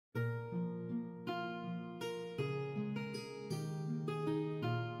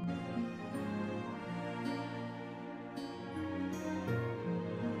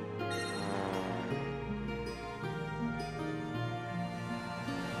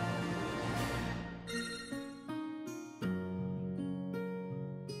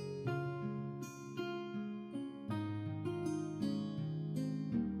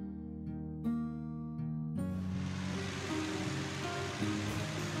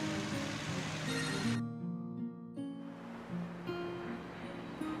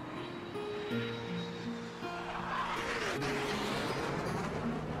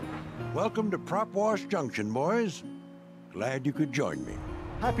Welcome to Prop Wash Junction, boys. Glad you could join me.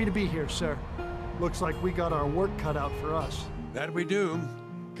 Happy to be here, sir. Looks like we got our work cut out for us. That we do.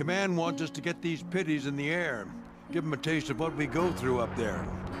 Command wants us to get these pitties in the air. Give them a taste of what we go through up there.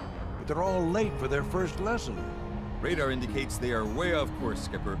 But they're all late for their first lesson. Radar indicates they are way off course,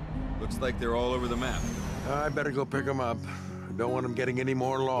 Skipper. Looks like they're all over the map. I better go pick them up. Don't want them getting any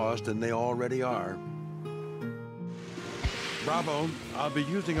more lost than they already are. Bravo, I'll be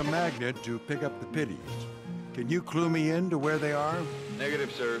using a magnet to pick up the pitties. Can you clue me in to where they are?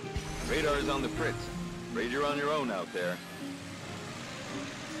 Negative, sir. Radar is on the Fritz. Afraid you're on your own out there.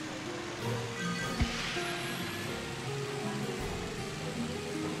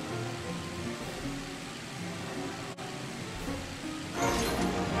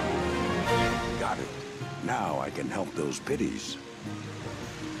 Got it. Now I can help those pitties.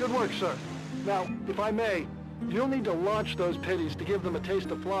 Good work, sir. Now, if I may, you'll need to launch those pitties to give them a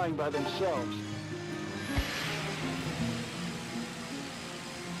taste of flying by themselves.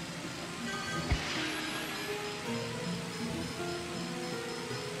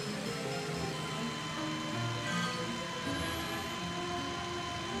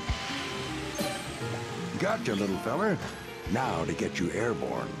 Gotcha, little feller. Now to get you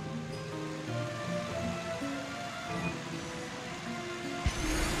airborne.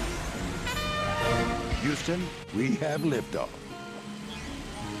 Houston, we have liftoff.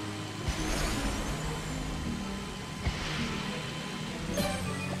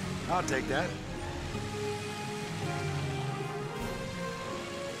 I'll take that.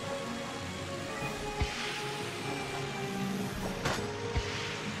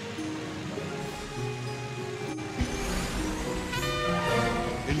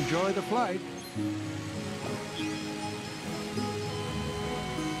 Enjoy the flight.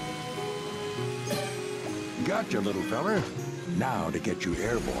 Gotcha, little feller. Now to get you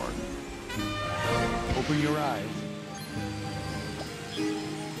airborne. Open your eyes.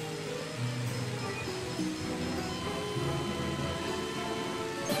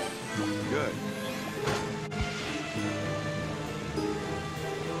 Good.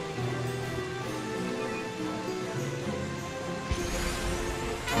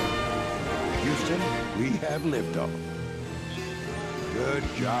 Houston, we have liftoff. Good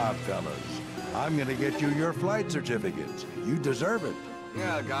job, fellas. I'm gonna get you your flight certificates. You deserve it.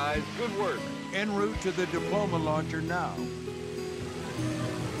 Yeah, guys, good work. En route to the diploma launcher now.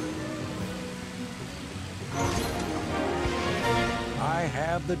 I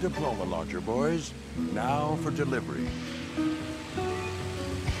have the diploma launcher, boys. Now for delivery.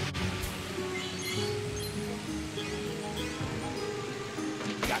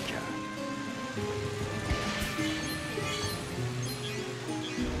 Gotcha.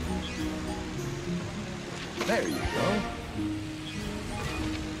 There you go.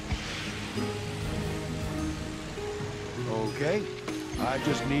 Okay, I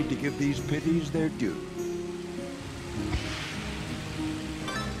just need to give these pitties their due.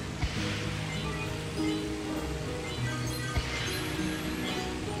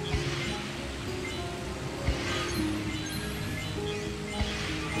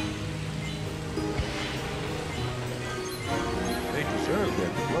 They deserve their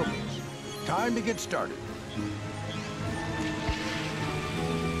diplomas. Time to get started.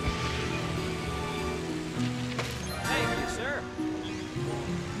 Thank you, sir.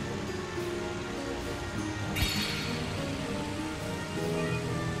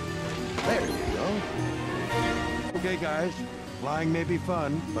 There you go. Okay, guys. Flying may be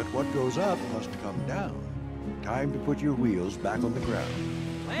fun, but what goes up must come down. Time to put your wheels back on the ground.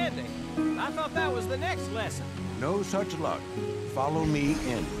 Landing? I thought that was the next lesson. No such luck. Follow me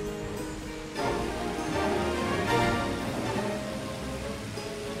in.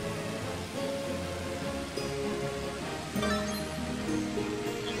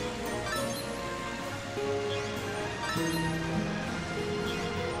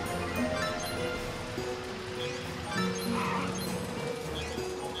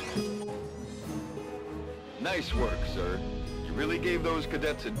 Nice work, sir. You really gave those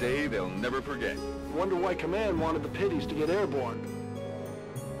cadets a day they'll never forget. Wonder why Command wanted the pitties to get airborne.